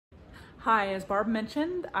Hi, as Barb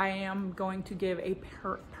mentioned, I am going to give a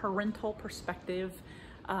parental perspective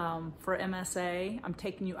for MSA. I'm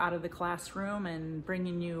taking you out of the classroom and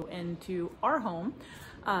bringing you into our home,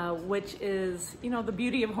 which is, the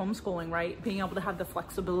beauty of homeschooling, right? Being able to have the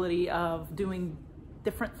flexibility of doing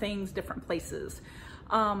different things, different places.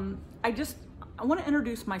 I want to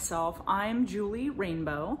introduce myself. I'm Julie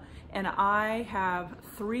Rainbow, and I have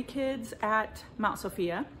 3 kids at Mount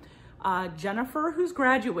Sophia. Jennifer, who's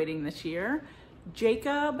graduating this year,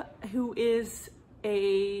 Jacob, who is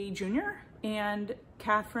a junior, and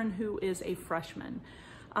Catherine, who is a freshman.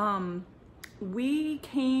 We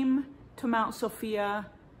came to Mount Sophia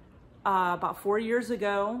about 4 years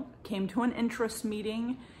ago, came to an interest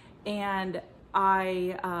meeting, and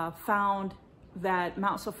I found that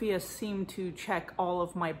Mount Sophia seemed to check all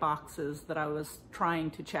of my boxes that I was trying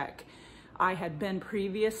to check. I had been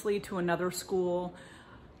previously to another school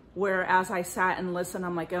where as I sat and listened,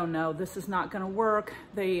 I'm like, oh no, this is not gonna work.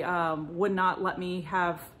 They would not let me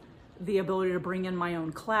have the ability to bring in my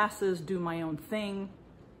own classes, do my own thing.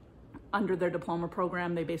 Under their diploma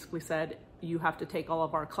program, they basically said, you have to take all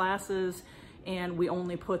of our classes, and we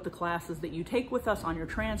only put the classes that you take with us on your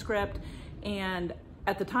transcript. And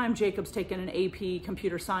at the time, Jacob's taken an AP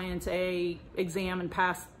Computer Science A exam and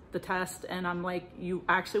passed the test, and I'm like, you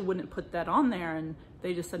actually wouldn't put that on there. And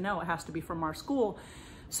they just said, no, it has to be from our school.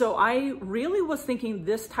 So I really was thinking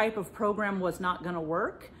this type of program was not gonna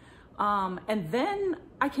work. And then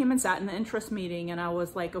I came and sat in the interest meeting, and I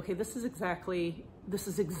was like, okay, this is exactly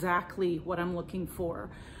what I'm looking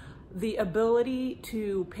for. The ability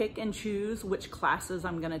to pick and choose which classes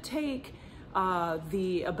I'm gonna take,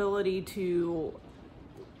 the ability to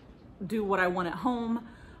do what I want at home,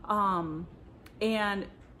 and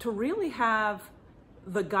to really have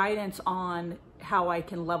the guidance on how I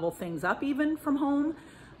can level things up even from home.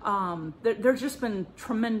 There's just been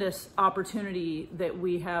tremendous opportunity that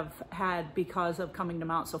we have had because of coming to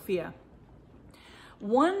Mount Sophia.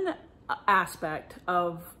 One aspect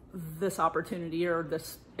of this opportunity or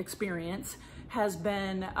this experience has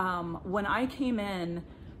been when I came in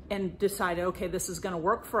and decided, okay, this is gonna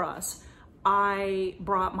work for us. I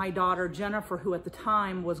brought my daughter Jennifer, who at the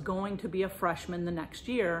time was going to be a freshman the next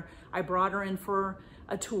year. I brought her in for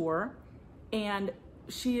a tour, and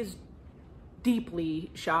she is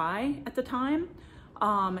deeply shy at the time,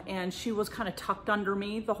 and she was kind of tucked under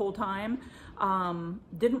me the whole time,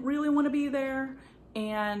 didn't really want to be there.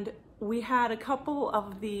 And we had a couple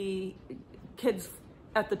of the kids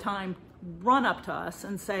at the time run up to us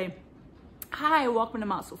and say, hi, welcome to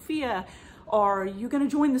Mount Sophia. Are you going to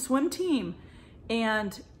join the swim team?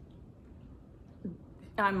 And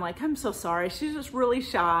I'm like, I'm so sorry, she's just really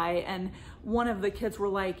shy. And one of the kids were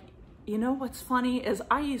like, you know what's funny is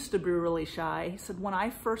I used to be really shy. He said, when I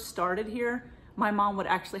first started here, my mom would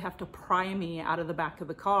actually have to pry me out of the back of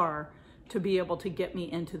the car to be able to get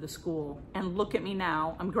me into the school. And look at me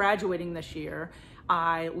now, I'm graduating this year.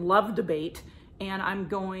 I love debate, and I'm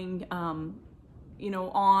going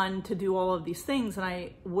on to do all of these things. And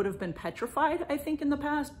I would have been petrified, I think, in the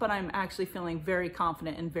past, but I'm actually feeling very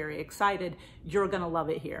confident and very excited. You're gonna love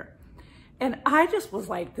it here. And I just was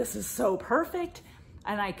like, this is so perfect.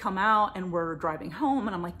 And I come out and we're driving home,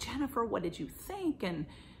 and I'm like, Jennifer, what did you think? And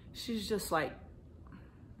she's just like,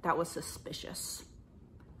 that was suspicious.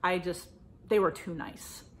 They were too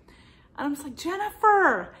nice. And I'm just like,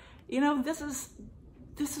 Jennifer,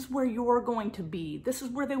 this is where you're going to be. This is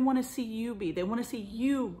where they want to see you be. They want to see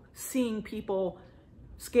you seeing people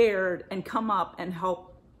scared and come up and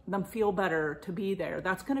help them feel better to be there.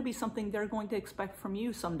 That's going to be something they're going to expect from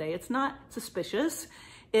you someday. It's not suspicious.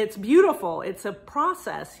 It's beautiful. It's a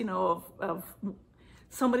process, of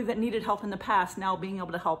somebody that needed help in the past now being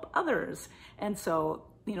able to help others. And so,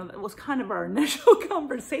 that was kind of our initial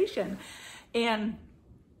conversation. And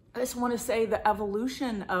I just want to say the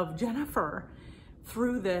evolution of Jennifer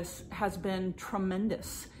through this has been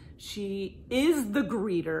tremendous. She is the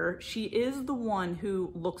greeter. She is the one who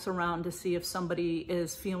looks around to see if somebody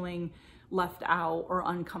is feeling left out or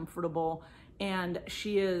uncomfortable. And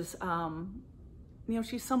she is,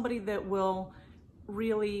 she's somebody that will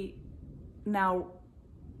really now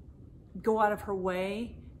go out of her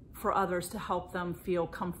way for others to help them feel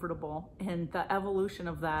comfortable. And the evolution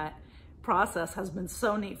of that process has been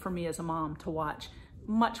so neat for me as a mom to watch.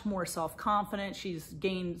 Much more self-confident. She's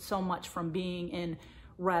gained so much from being in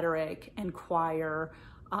rhetoric and choir,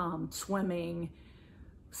 swimming,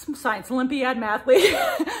 some science Olympiad, math league,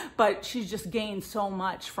 but she's just gained so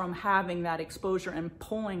much from having that exposure and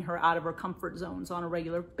pulling her out of her comfort zones on a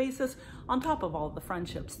regular basis, on top of all the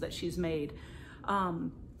friendships that she's made.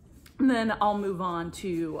 And then I'll move on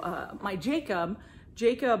to my Jacob.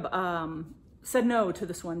 Jacob said no to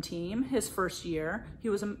the swim team his first year. He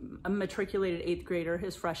was a matriculated 8th grader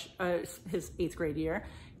his 8th grade year.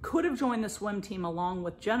 Could have joined the swim team along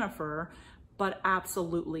with Jennifer, but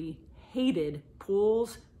absolutely hated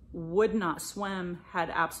pools, would not swim, had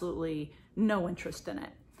absolutely no interest in it.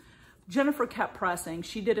 Jennifer kept pressing.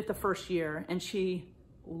 She did it the first year and she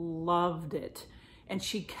loved it. And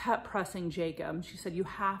she kept pressing Jacob. She said, you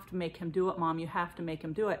have to make him do it, Mom. You have to make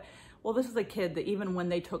him do it. Well, this is a kid that even when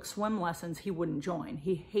they took swim lessons, he wouldn't join.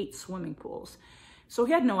 He hates swimming pools. So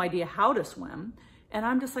he had no idea how to swim. And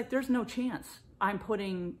I'm just like, there's no chance I'm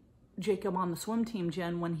putting Jacob on the swim team,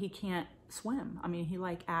 Jen, when he can't swim. I mean, he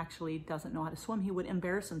like actually doesn't know how to swim. He would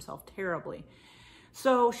embarrass himself terribly.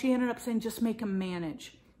 So she ended up saying, just make him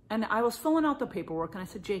manage. And I was filling out the paperwork and I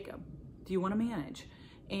said, Jacob, do you want to manage?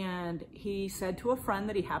 And he said to a friend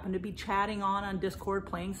that he happened to be chatting on Discord,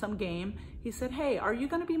 playing some game. He said, hey, are you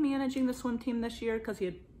going to be managing the swim team this year? Because he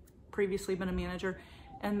had previously been a manager.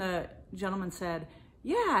 And the gentleman said,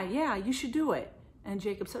 yeah, you should do it. And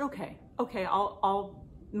Jacob said, okay, I'll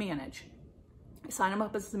manage. I sign him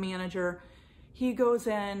up as the manager. He goes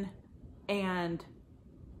in and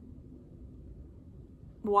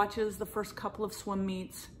watches the first couple of swim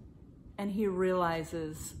meets, and he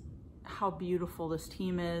realizes how beautiful this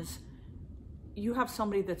team is. You have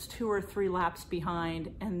somebody that's 2 or 3 laps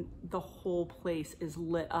behind and the whole place is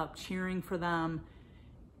lit up cheering for them.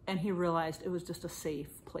 And he realized it was just a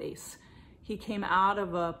safe place. He came out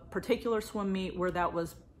of a particular swim meet where that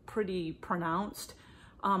was pretty pronounced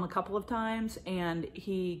a couple of times, and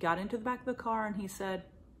he got into the back of the car and he said,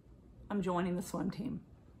 I'm joining the swim team.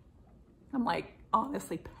 I'm like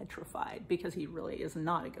honestly petrified because he really is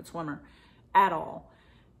not a good swimmer at all.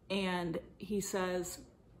 And he says,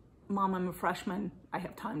 Mom, I'm a freshman. I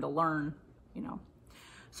have time to learn, you know.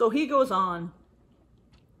 So he goes on.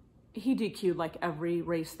 He DQ'd like every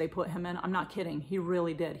race they put him in. I'm not kidding. He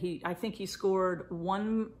really did. I think he scored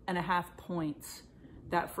 1.5 points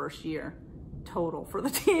that first year total for the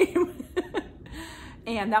team.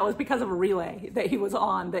 And that was because of a relay that he was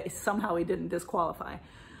on that somehow he didn't disqualify.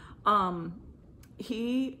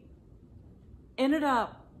 He ended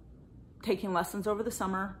up taking lessons over the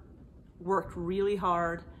summer, worked really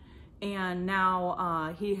hard, and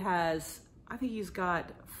now he has, I think he's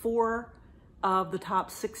got 4 of the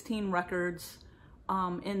top 16 records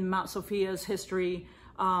in Mount Sophia's history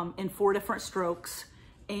in 4 different strokes.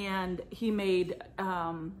 And he made,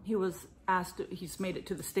 he's made it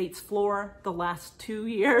to the state's floor the last 2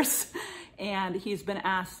 years. And he's been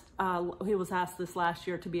asked, he was asked this last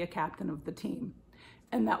year to be a captain of the team.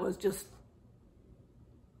 And that was just,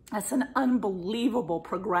 that's an unbelievable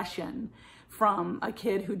progression from a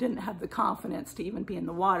kid who didn't have the confidence to even be in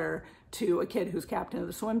the water to a kid who's captain of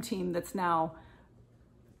the swim team that's now,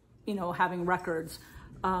 you know, having records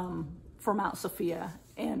for Mount Sophia.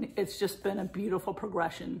 And it's just been a beautiful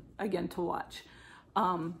progression, again, to watch.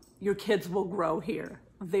 Your kids will grow here.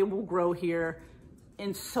 They will grow here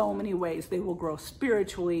in so many ways. They will grow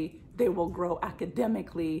spiritually. They will grow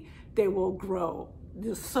academically. They will grow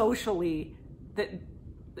just socially. That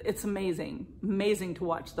it's amazing to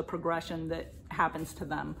watch the progression that happens to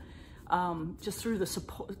them, just through the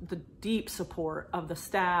support, the deep support of the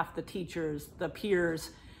staff, the teachers, the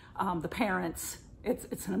peers, the parents.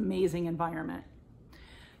 It's an amazing environment.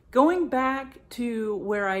 Going back to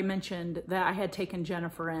where I mentioned that I had taken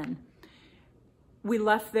Jennifer in, we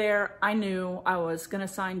left there. I knew I was going to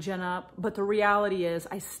sign Jen up, but the reality is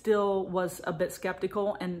I still was a bit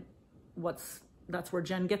skeptical, and that's where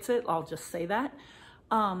Jen gets it. I'll just say that.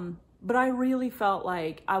 But I really felt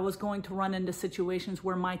like I was going to run into situations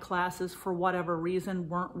where my classes, for whatever reason,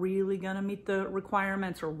 weren't really going to meet the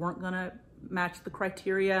requirements or weren't going to match the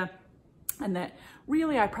criteria, and that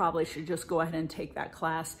really I probably should just go ahead and take that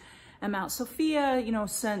class. And Mount Sophia, you know,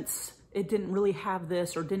 since it didn't really have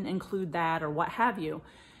this or didn't include that or what have you.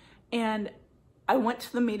 And I went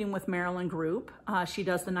to the meeting with Marilyn Group. She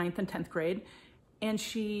does the 9th and 10th grade, and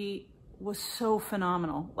she was so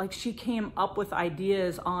phenomenal. Like, she came up with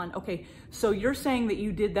ideas on, okay, so you're saying that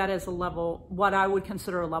you did that as a level, what I would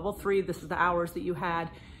consider a level 3. This is the hours that you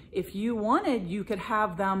had. If you wanted, you could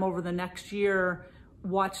have them over the next year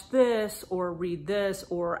watch this or read this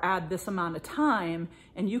or add this amount of time,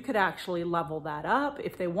 and you could actually level that up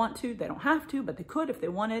if they want to. They don't have to, but they could if they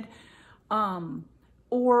wanted.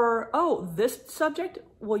 Or, oh, this subject,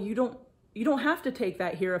 well, you don't have to take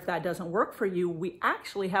that here if that doesn't work for you. We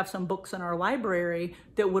actually have some books in our library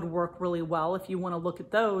that would work really well if you want to look at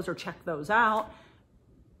those or check those out.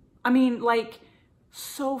 I mean, like,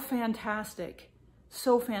 so fantastic,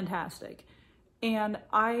 so fantastic. And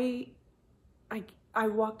I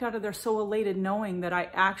walked out of there so elated knowing that I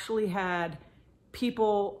actually had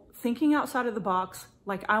people thinking outside of the box,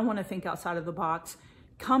 like I want to think outside of the box,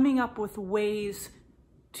 coming up with ways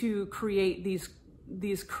to create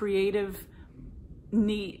these creative,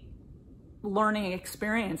 neat learning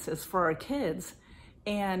experiences for our kids.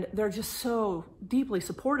 And they're just so deeply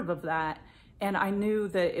supportive of that. And I knew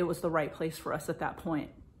that it was the right place for us at that point.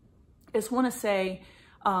 I just want to say,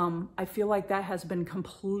 I feel like that has been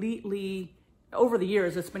completely, over the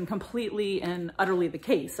years, it's been completely and utterly the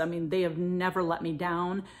case. I mean, they have never let me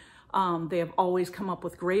down. They have always come up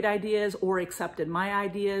with great ideas or accepted my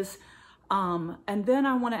ideas. And then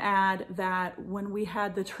I want to add that when we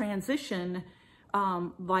had the transition,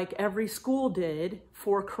 like every school did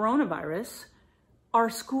for coronavirus, our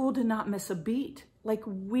school did not miss a beat. Like,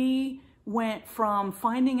 we went from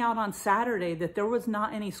finding out on Saturday that there was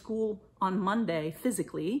not any school on Monday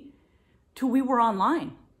physically to we were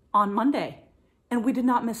online on Monday, and we did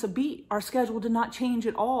not miss a beat. Our schedule did not change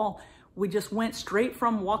at all. We just went straight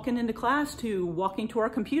from walking into class to walking to our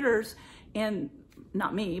computers, and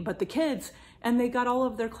not me, but the kids, and they got all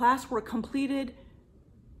of their classwork completed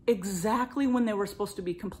exactly when they were supposed to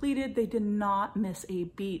be completed. They did not miss a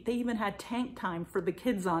beat. They even had tank time for the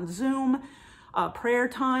kids on Zoom, prayer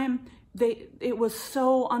time. It was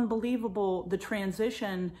so unbelievable, the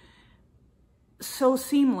transition, so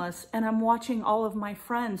seamless. And I'm watching all of my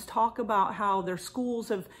friends talk about how their schools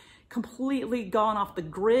have completely gone off the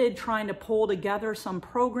grid trying to pull together some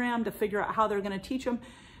program to figure out how they're going to teach them.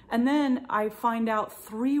 And then I find out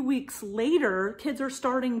 3 weeks later, kids are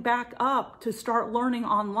starting back up to start learning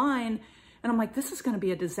online. And I'm like, this is going to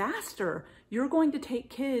be a disaster. You're going to take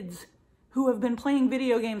kids who have been playing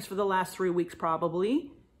video games for the last 3 weeks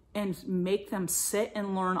probably and make them sit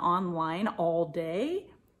and learn online all day.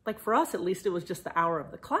 Like, for us, at least, it was just the hour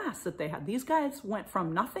of the class that they had. These guys went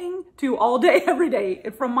from nothing to all day, every day,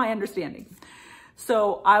 from my understanding.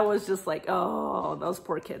 So I was just like, oh, those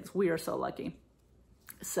poor kids. We are so lucky.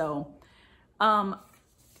 So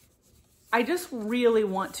I just really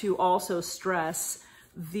want to also stress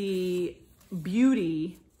the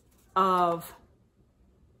beauty of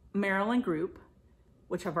Maryland Group,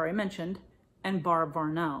 which I've already mentioned, and Barb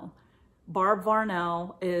Varnell. Barb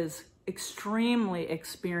Varnell is extremely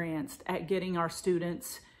experienced at getting our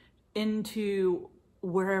students into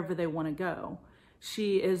wherever they want to go.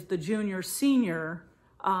 She is the junior senior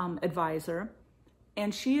advisor,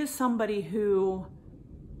 and she is somebody who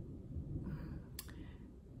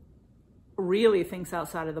really thinks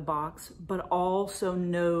outside of the box, but also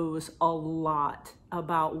knows a lot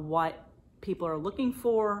about what people are looking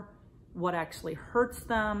for, what actually hurts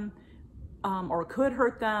them, or could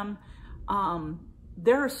hurt them.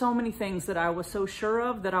 There are so many things that I was so sure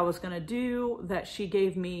of that I was going to do that she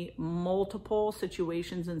gave me multiple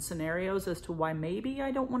situations and scenarios as to why maybe I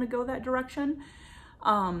don't want to go that direction.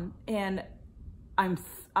 And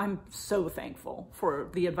I'm so thankful for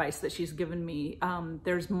the advice that she's given me.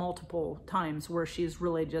 There's multiple times where she's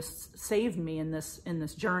really just saved me in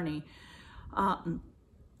this journey.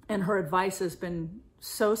 And her advice has been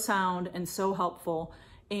so sound and so helpful.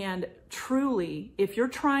 And truly, if you're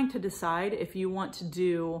trying to decide if you want to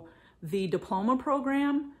do the diploma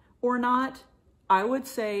program or not, I would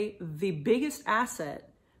say the biggest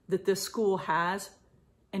asset that this school has,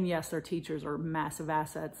 and yes, their teachers are massive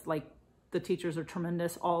assets, like the teachers are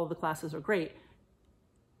tremendous, all of the classes are great,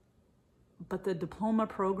 but the diploma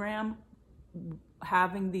program,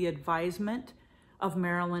 having the advisement of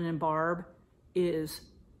Marilyn and Barb, is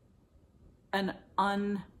an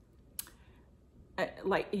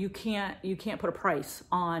like you can't put a price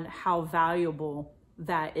on how valuable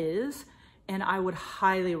that is. And I would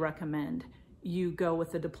highly recommend you go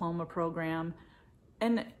with the diploma program.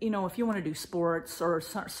 And, you know, if you want to do sports or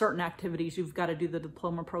certain activities, you've got to do the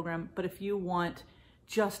diploma program. But if you want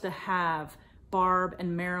just to have Barb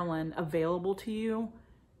and Marilyn available to you,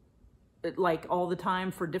 like all the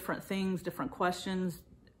time for different things, different questions,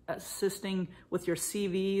 assisting with your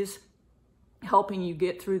CVs, helping you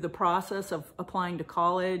get through the process of applying to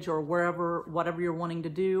college or whatever you're wanting to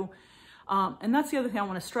do. And that's the other thing I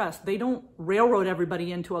want to stress. They don't railroad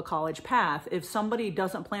everybody into a college path. If somebody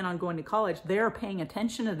doesn't plan on going to college, they're paying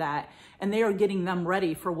attention to that, and they are getting them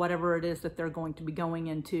ready for whatever it is that they're going to be going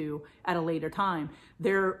into at a later time.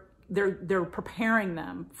 They're preparing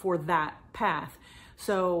them for that path.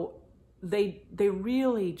 So they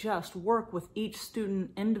really just work with each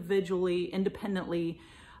student individually, independently,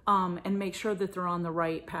 and make sure that they're on the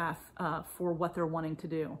right path for what they're wanting to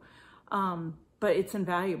do. But it's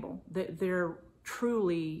invaluable. They're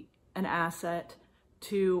truly an asset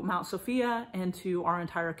to Mount Sophia and to our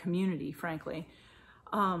entire community, frankly.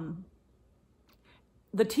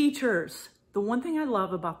 The teachers, the one thing I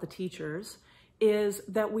love about the teachers is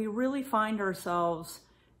that we really find ourselves,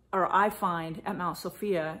 or I find at Mount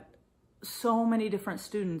Sophia, so many different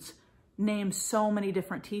students name so many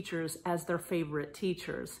different teachers as their favorite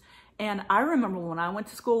teachers. And I remember when I went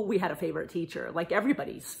to school, we had a favorite teacher. Like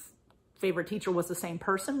everybody's favorite teacher was the same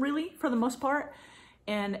person, really, for the most part.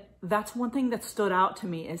 And that's one thing that stood out to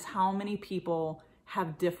me is how many people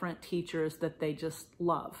have different teachers that they just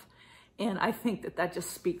love. And I think that that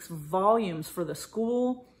just speaks volumes for the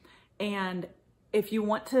school. And if you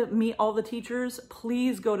want to meet all the teachers,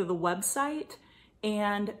 please go to the website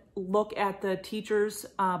and look at the teachers'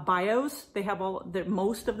 bios. They have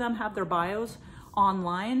most of them have their bios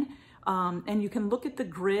online. And you can look at the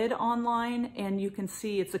grid online and you can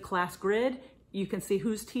see it's a class grid. You can see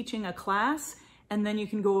who's teaching a class, and then you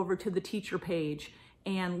can go over to the teacher page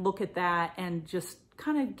and look at that and just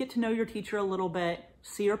kind of get to know your teacher a little bit,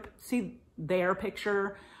 see their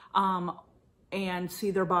picture, and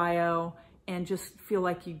see their bio, and just feel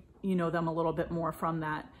like you know them a little bit more from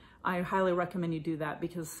that. I highly recommend you do that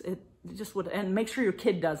because it just would, and make sure your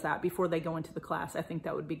kid does that before they go into the class. I think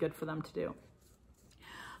that would be good for them to do.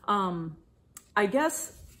 I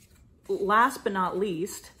guess last but not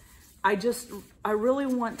least, I really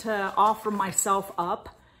want to offer myself up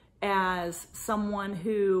as someone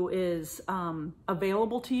who is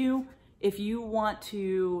available to you. If you want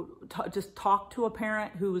to just talk to a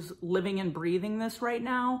parent who's living and breathing this right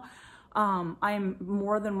now, I'm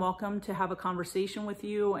more than welcome to have a conversation with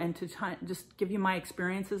you and to just give you my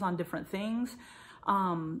experiences on different things.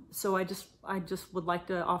 So I just would like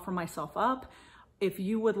to offer myself up. If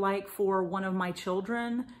you would like for one of my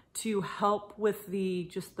children to help with the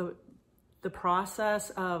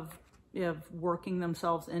process of working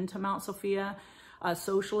themselves into Mount Sophia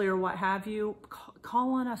socially or what have you,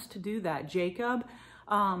 call on us to do that. Jacob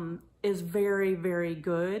is very, very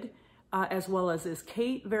good, as well as is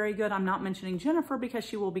Kate very good. I'm not mentioning Jennifer because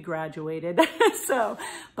she will be graduated.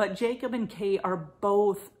 But Jacob and Kate are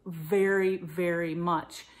both very, very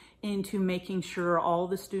much into making sure all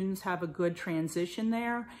the students have a good transition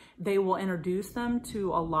there. They will introduce them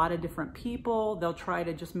to a lot of different people. They'll try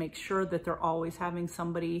to just make sure that they're always having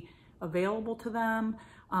somebody available to them.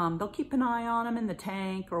 They'll keep an eye on them in the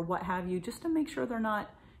tank or what have you, just to make sure they're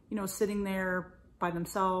not, sitting there by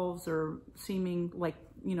themselves or seeming like,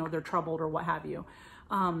 they're troubled or what have you.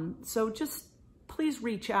 So just please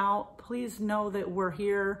reach out. Please know that we're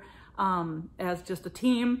here as just a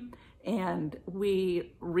team. And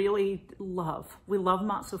we love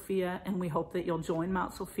Mount Sophia, and we hope that you'll join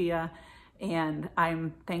Mount Sophia. And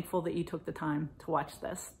I'm thankful that you took the time to watch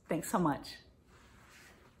this. Thanks so much.